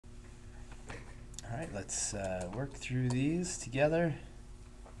Alright, let's work through these together.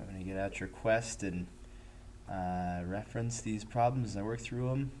 I'm going to get out your Quest and reference these problems as I work through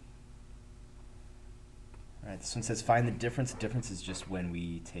them. Alright, this one says find the difference. The difference is just when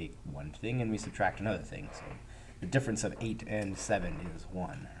we take one thing and we subtract another thing. So the difference of 8 and 7 is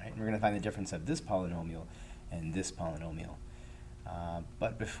 1. Right? And we're going to find the difference of this polynomial and this polynomial.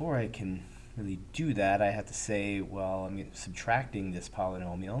 But before I can really do that, I have to say, well, I'm subtracting this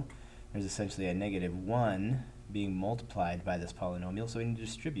polynomial. There's essentially a -1 being multiplied by this polynomial, so we need to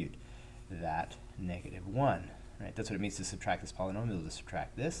distribute that -1. Right? That's what it means to subtract this polynomial, to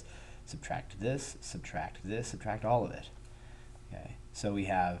subtract this, subtract this, subtract this, subtract all of it. Okay, so we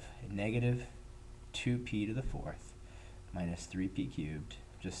have negative 2p to the 4th minus 3p cubed,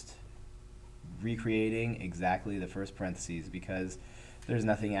 just recreating exactly the first parentheses because there's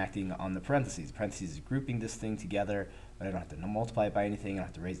nothing acting on the parentheses. Parentheses is grouping this thing together, but I don't have to multiply it by anything, I don't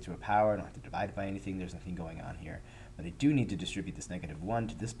have to raise it to a power, I don't have to divide it by anything, there's nothing going on here. But I do need to distribute this -1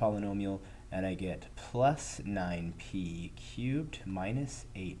 to this polynomial, and I get plus 9p cubed minus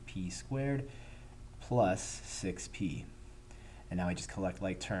 8p squared plus 6p. And now I just collect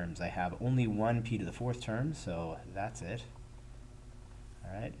like terms. I have only one p to the 4th term, so that's it.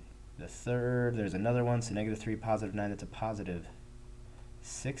 Alright, the third, there's another one, so -3, positive 9, that's a positive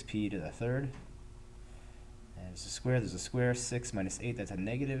 6p to the 3rd. And there's a square, 6 minus 8, that's a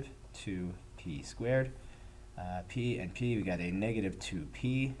negative 2p squared. P and p, we got a negative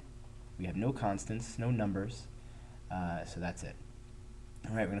 2p. We have no constants, no numbers, so that's it.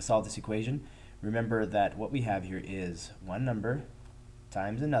 Alright, we're going to solve this equation. Remember that what we have here is one number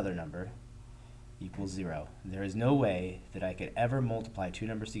times another number equals 0. There is no way that I could ever multiply two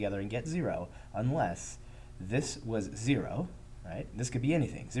numbers together and get 0 unless this was 0, right? This could be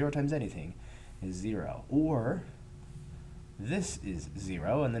anything. 0 times anything is 0. Or this is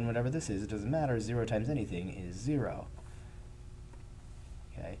 0, and then whatever this is, it doesn't matter. 0 times anything is 0.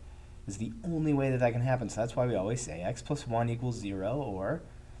 Okay? This is the only way that can happen, so that's why we always say x plus 1 equals 0, or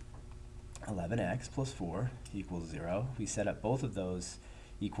 11x plus 4 equals 0. We set up both of those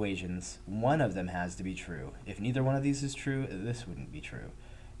equations. One of them has to be true. If neither one of these is true, this wouldn't be true.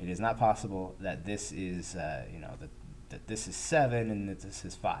 It is not possible that this is, that this is 7 and that this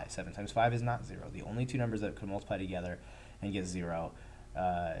is 5. 7 times 5 is not 0. The only two numbers that could multiply together and get 0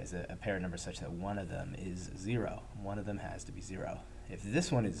 is a pair of numbers such that one of them is 0. One of them has to be 0. If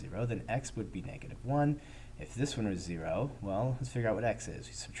this one is 0, then x would be -1. If this one was 0, well, let's figure out what x is.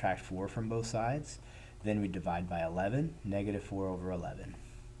 We subtract 4 from both sides, then we divide by 11, -4 over 11.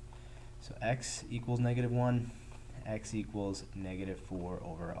 So x equals -1, x equals -4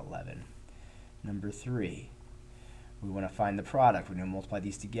 over 11. Number 3, we want to find the product. We're going to multiply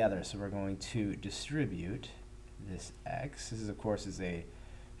these together, so we're going to distribute this x. This is, of course, is a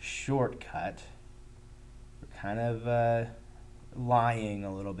shortcut. We're kind of lying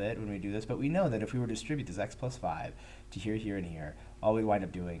a little bit when we do this, but we know that if we were to distribute this x plus 5 to here, here, and here, all we wind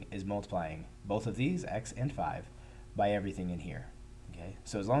up doing is multiplying both of these, x and 5, by everything in here. Okay?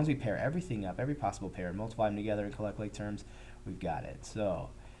 So as long as we pair everything up, every possible pair, and multiply them together and collect like terms, we've got it.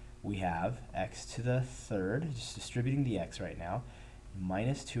 So we have x to the 3rd, just distributing the x right now,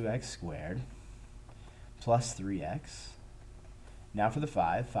 minus 2x squared plus 3x. Now for the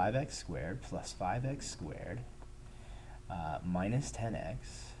 5, 5x squared plus 5x squared minus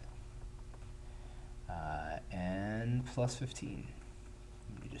 10x and plus 15.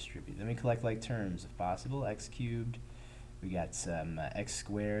 Let me distribute. Then we collect like terms if possible. X cubed. We got some x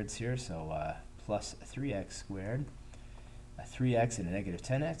squareds here, so plus 3x squared. 3x and a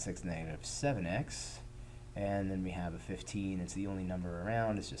 -10x, that's -7x. And then we have a 15. It's the only number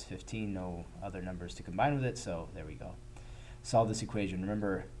around. It's just 15. No other numbers to combine with it, so there we go. Solve this equation.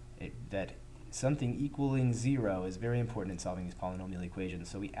 Remember that something equaling 0 is very important in solving these polynomial equations,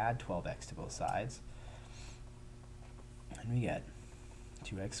 so we add 12x to both sides. And we get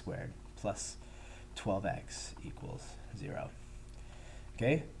 2x squared plus 12x equals 0.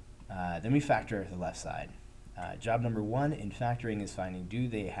 Okay? Then we factor the left side. Job number 1 in factoring is finding, do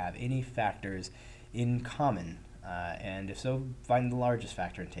they have any factors in common? And if so, find the largest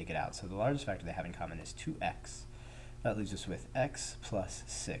factor and take it out. So the largest factor they have in common is 2x. That leaves us with x plus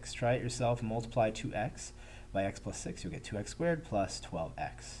 6. Try it yourself. Multiply 2x by x plus 6. You'll get 2x squared plus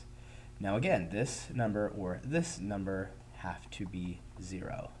 12x. Now again, this number or this number have to be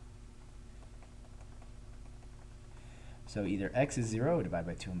 0. So either x is 0, we divide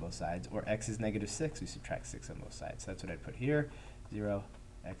by 2 on both sides, or x is -6, we subtract 6 on both sides. So that's what I'd put here. 0,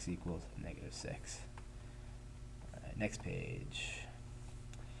 x equals -6. All right, next page.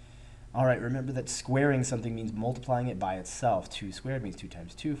 All right, remember that squaring something means multiplying it by itself. 2 squared means 2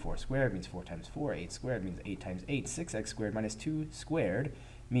 times 2. 4 squared means 4 times 4. 8 squared means 8 times 8. 6x squared minus 2 squared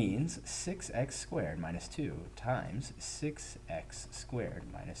means 6x squared minus 2 times 6x squared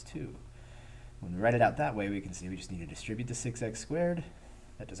minus 2. When we write it out that way, we can see we just need to distribute the 6x squared.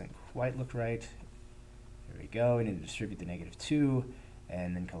 That doesn't quite look right. There we go. We need to distribute the negative 2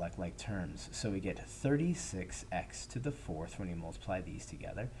 and then collect like terms. So we get 36x to the fourth when we multiply these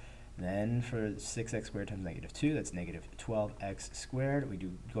together. Then for 6x squared times negative 2, that's negative 12x squared. We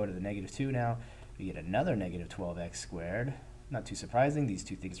do go to the negative 2 now. We get another negative 12x squared. Not too surprising. These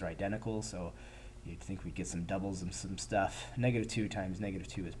two things are identical, so you'd think we'd get some doubles and some stuff. Negative 2 times negative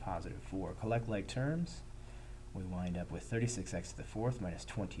 2 is positive 4. Collect like terms. We wind up with 36x to the fourth minus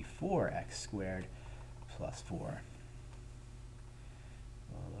 24x squared plus 4.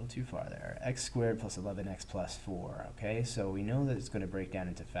 A little too far there. X squared plus 11x plus 4. Okay, so we know that it's going to break down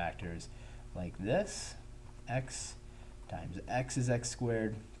into factors like this. X times x is x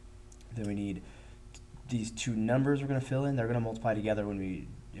squared. Then we need these two numbers we're going to fill in. They're going to multiply together when we,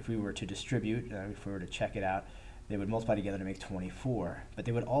 if we were to distribute, if we were to check it out, they would multiply together to make 24. But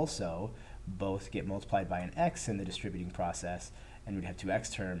they would also both get multiplied by an x in the distributing process, and we'd have two x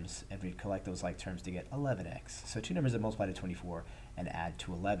terms, and we'd collect those like terms to get 11x. So two numbers that multiply to 24 and add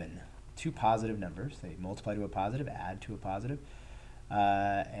to 11. Two positive numbers. They multiply to a positive, add to a positive.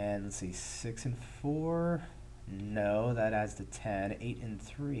 And let's see, 6 and 4. No, that adds to 10. 8 and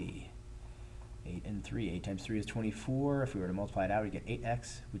 3. 8 and 3. 8 times 3 is 24. If we were to multiply it out, we'd get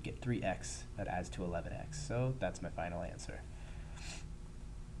 8x. We'd get 3x. That adds to 11x. So that's my final answer.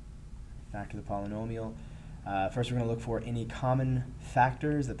 Factor the polynomial. First, we're going to look for any common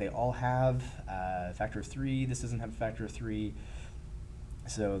factors that they all have. Factor of 3. This doesn't have a factor of 3.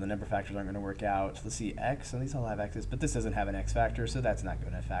 So the number factors aren't going to work out. Let's see, x, and these all have x's, but this doesn't have an x factor, so that's not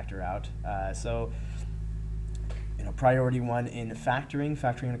going to factor out. So, priority one in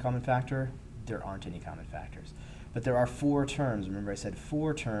factoring a common factor, there aren't any common factors. But there are 4 terms. Remember I said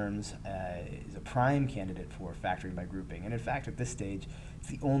 4 terms is a prime candidate for factoring by grouping. And in fact, at this stage, it's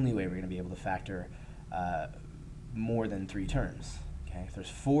the only way we're going to be able to factor more than 3 terms. Okay? If there's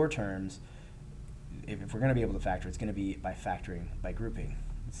 4 terms, if we're going to be able to factor, it's going to be by factoring by grouping.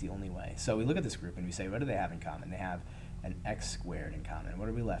 It's the only way. So we look at this group and we say, what do they have in common? They have an x squared in common. What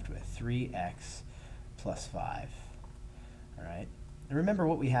are we left with? 3x plus 5. All right. And remember,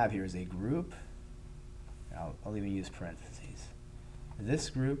 what we have here is a group. I'll even use parentheses. This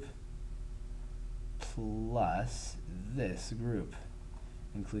group plus this group,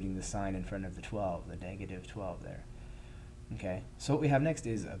 including the sign in front of the 12, the negative 12 there. Okay, so what we have next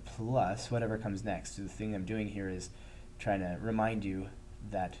is a plus whatever comes next. So the thing I'm doing here is trying to remind you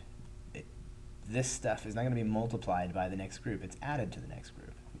that this stuff is not going to be multiplied by the next group. It's added to the next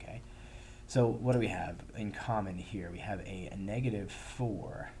group. Okay, so what do we have in common here? We have a negative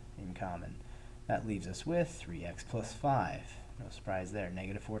 4 in common. That leaves us with 3x plus 5. No surprise there.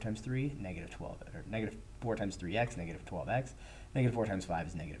 Negative 4 times 3, negative 12. Or negative 4 times 3x, negative 12x. Negative 4 times 5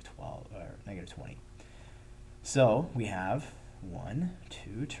 is negative 12, or negative 20. So we have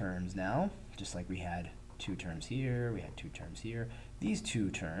 2 terms now, just like we had 2 terms here, we had 2 terms here. These 2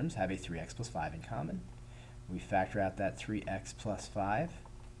 terms have a 3x plus 5 in common. We factor out that 3x plus 5,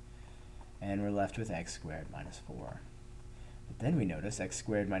 and we're left with x squared minus 4. But then we notice x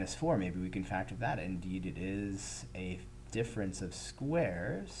squared minus 4, maybe we can factor that. Indeed, it is a difference of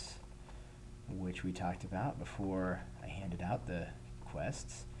squares, which we talked about before I handed out the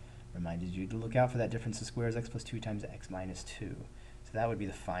quests. Reminded you to look out for that difference of squares, x plus 2 times x minus 2. So that would be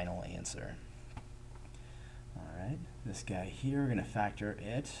the final answer. All right, this guy here, we're going to factor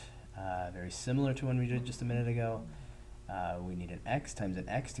it. Very similar to one we did just a minute ago. We need an x times an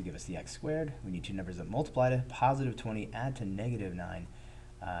x to give us the x squared. We need 2 numbers that multiply to positive 20, add to negative 9.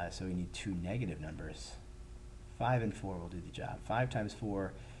 So we need 2 negative numbers. 5 and 4 will do the job. 5 times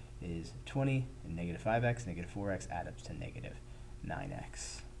 4 is 20, and negative 5x, negative 4x add up to negative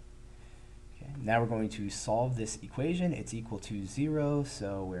 9x. Okay, now we're going to solve this equation. It's equal to 0,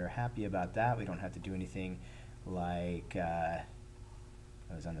 so we're happy about that. We don't have to do anything like that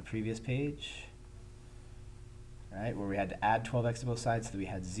was on the previous page, right, where we had to add 12x to both sides, so that we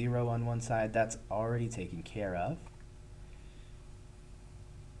had 0 on one side. That's already taken care of.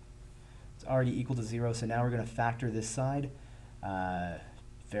 It's already equal to 0, so now we're going to factor this side.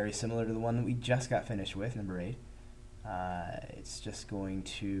 Very similar to the one that we just got finished with, number 8. It's just going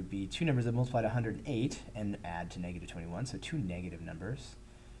to be 2 numbers that multiply to 108 and add to negative 21, so 2 negative numbers.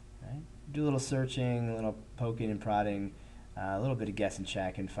 Right? Do a little searching, a little poking and prodding, a little bit of guess and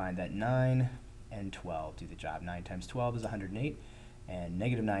check, and find that 9 and 12 do the job. 9 times 12 is 108, And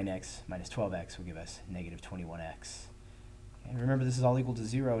negative 9x minus 12x will give us negative 21x. And remember, this is all equal to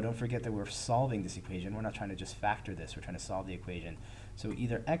 0. Don't forget that we're solving this equation. We're not trying to just factor this. We're trying to solve the equation. So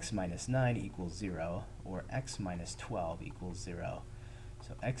either x minus 9 equals 0, or x minus 12 equals 0.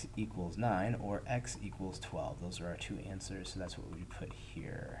 So x equals 9, or x equals 12. Those are our two answers, so that's what we put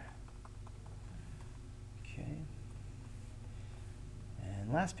here. Okay.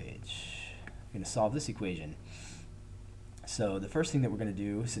 And last page. We're going to solve this equation. So the first thing that we're going to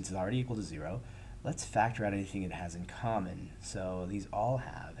do, since it's already equal to 0, let's factor out anything it has in common. So these all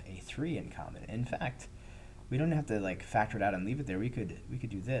have a 3 in common. In fact, we don't have to like factor it out and leave it there. We could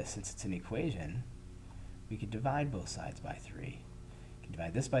do this. Since it's an equation, we could divide both sides by 3. We can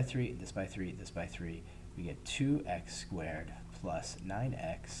divide this by 3, this by 3, this by 3. We get 2x squared plus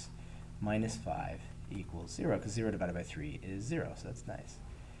 9x minus 5 equals 0, because 0 divided by 3 is 0, so that's nice.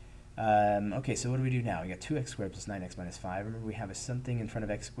 Okay, so what do we do now? We got 2x squared plus 9x minus 5. Remember, we have something in front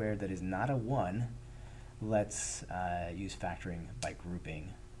of x squared that is not a 1. Let's use factoring by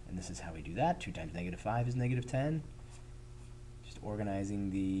grouping. And this is how we do that. 2 times negative 5 is negative 10. Just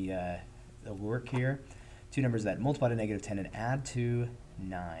organizing the work here. Two numbers that multiply to negative 10 and add to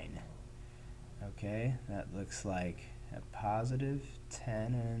 9. Okay, that looks like a positive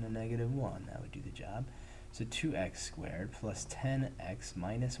 10 and a negative 1. That would do the job. So 2x squared plus 10x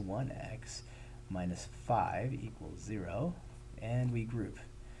minus 1x minus 5 equals 0. And we group.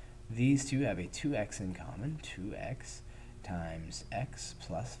 These two have a 2x in common, 2x times x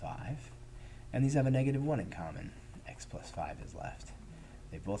plus 5. And these have a negative 1 in common, x plus 5 is left.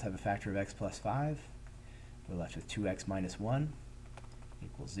 They both have a factor of x plus 5. We're left with 2x minus 1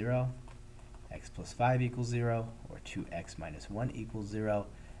 equals 0. X plus 5 equals 0, or 2x minus 1 equals 0.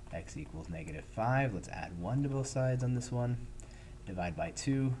 X equals negative 5. Let's add 1 to both sides on this one. Divide by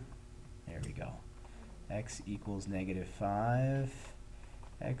 2. There we go. X equals negative 5.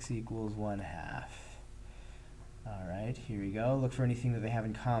 X equals 1/2. All right, here we go. Look for anything that they have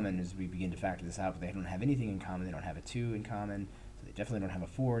in common as we begin to factor this out, but they don't have anything in common. They don't have a 2 in common, so they definitely don't have a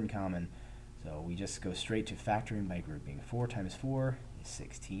 4 in common. So we just go straight to factoring by grouping. 4 times 4 is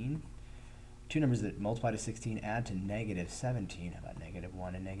 16. Two numbers that multiply to 16 add to negative 17. How about negative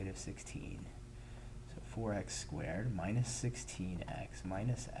 1 and negative 16? So 4x squared minus 16x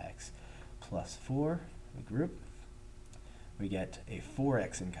minus x plus 4. We group. We get a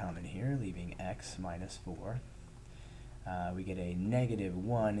 4x in common here, leaving x minus 4. We get a negative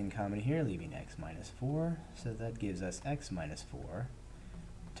 1 in common here, leaving x minus 4. So that gives us x minus 4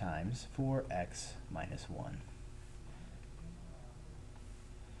 times 4x minus 1.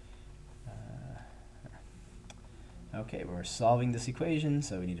 Okay, we're solving this equation,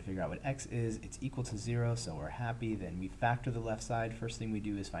 so we need to figure out what x is. It's equal to 0, so we're happy. Then we factor the left side. First thing we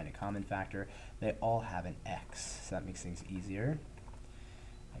do is find a common factor. They all have an x, so that makes things easier.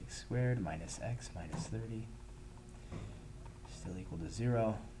 X squared minus x minus 30, still equal to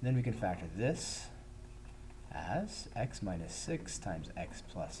 0. Then we can factor this as x minus 6 times x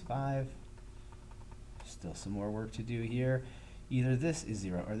plus 5. Still some more work to do here. Either this is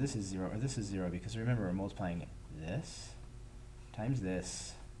 0, or this is 0, or this is 0, because remember, we're multiplying this times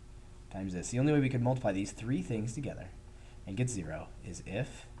this times this. The only way we could multiply these three things together and get 0 is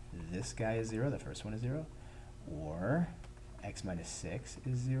if this guy is 0, the first one is 0, or x minus 6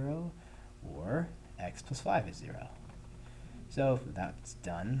 is 0, or x plus 5 is 0. So that's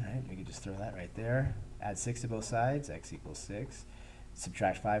done, right? We could just throw that right there. Add 6 to both sides, x equals 6.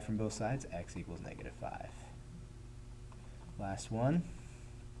 Subtract 5 from both sides, x equals negative 5. Last one.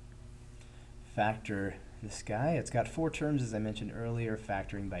 Factor this guy. It's got 4 terms, as I mentioned earlier.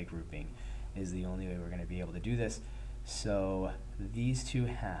 Factoring by grouping is the only way we're going to be able to do this. So these two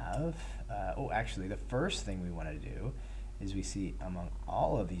have, actually the first thing we want to do is we see among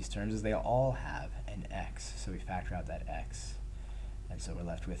all of these terms is they all have an x. So we factor out that x. And so we're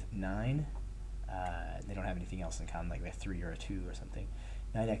left with 9. They don't have anything else in common, like a 3 or a 2 or something.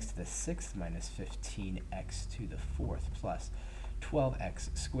 9x to the 6th minus 15x to the 4th plus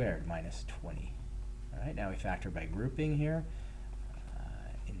 12x squared minus 20. All right, now we factor by grouping here.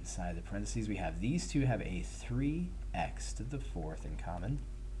 Inside the parentheses, we have these two have a 3x to the 4th in common.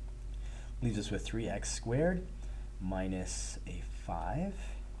 Leaves us with 3x squared minus a 5.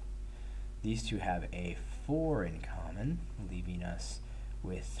 These two have a 4 in common, leaving us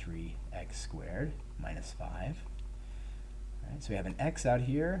with 3x squared minus 5. All right, so we have an x out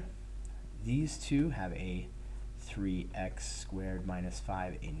here. These two have a 3x squared minus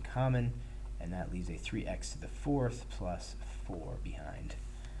 5 in common, and that leaves a 3x to the 4th plus 4 behind.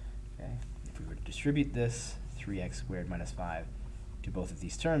 Okay. If we were to distribute this 3x squared minus 5 to both of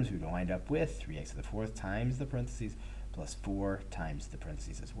these terms, we would wind up with 3x to the 4th times the parentheses plus 4 times the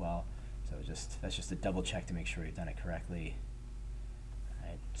parentheses as well. So that's just a double check to make sure you've done it correctly. All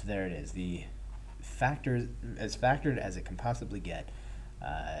right, so there it is, the factors, as factored as it can possibly get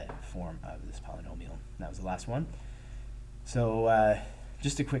form of this polynomial. That was the last one. So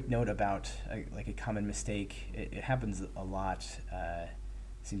just a quick note about like a common mistake. It happens a lot,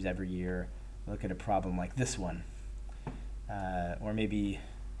 seems every year. Look at a problem like this one, or maybe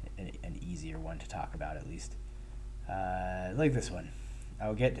an easier one to talk about at least, like this one.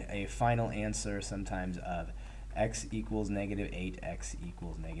 I'll get a final answer sometimes of x equals -8, x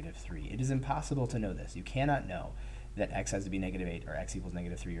equals -3. It is impossible to know this. You cannot know that x has to be -8 or x equals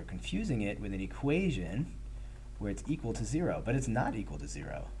 -3. You're confusing it with an equation where it's equal to 0, but it's not equal to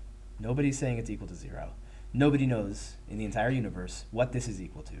 0. Nobody's saying it's equal to 0. Nobody knows in the entire universe what this is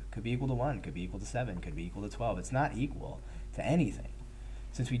equal to. Could be equal to 1, could be equal to 7, could be equal to 12. It's not equal to anything.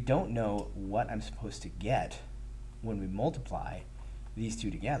 Since we don't know what I'm supposed to get when we multiply these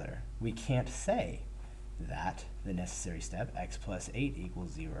two together, we can't say that the necessary step, x plus 8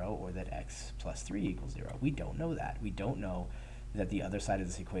 equals 0, or that x plus 3 equals 0. We don't know that. We don't know that the other side of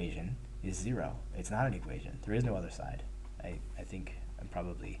this equation is 0. It's not an equation. There is no other side. I think I'm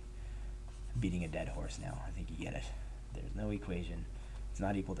probably beating a dead horse now. I think you get it. There's no equation. It's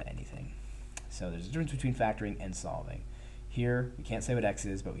not equal to anything. So there's a difference between factoring and solving. Here, we can't say what x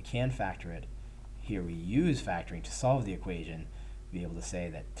is, but we can factor it. Here, we use factoring to solve the equation, be able to say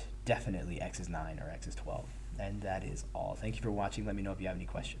that definitely x is 9 or x is 12. And that is all. Thank you for watching. Let me know if you have any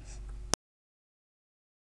questions.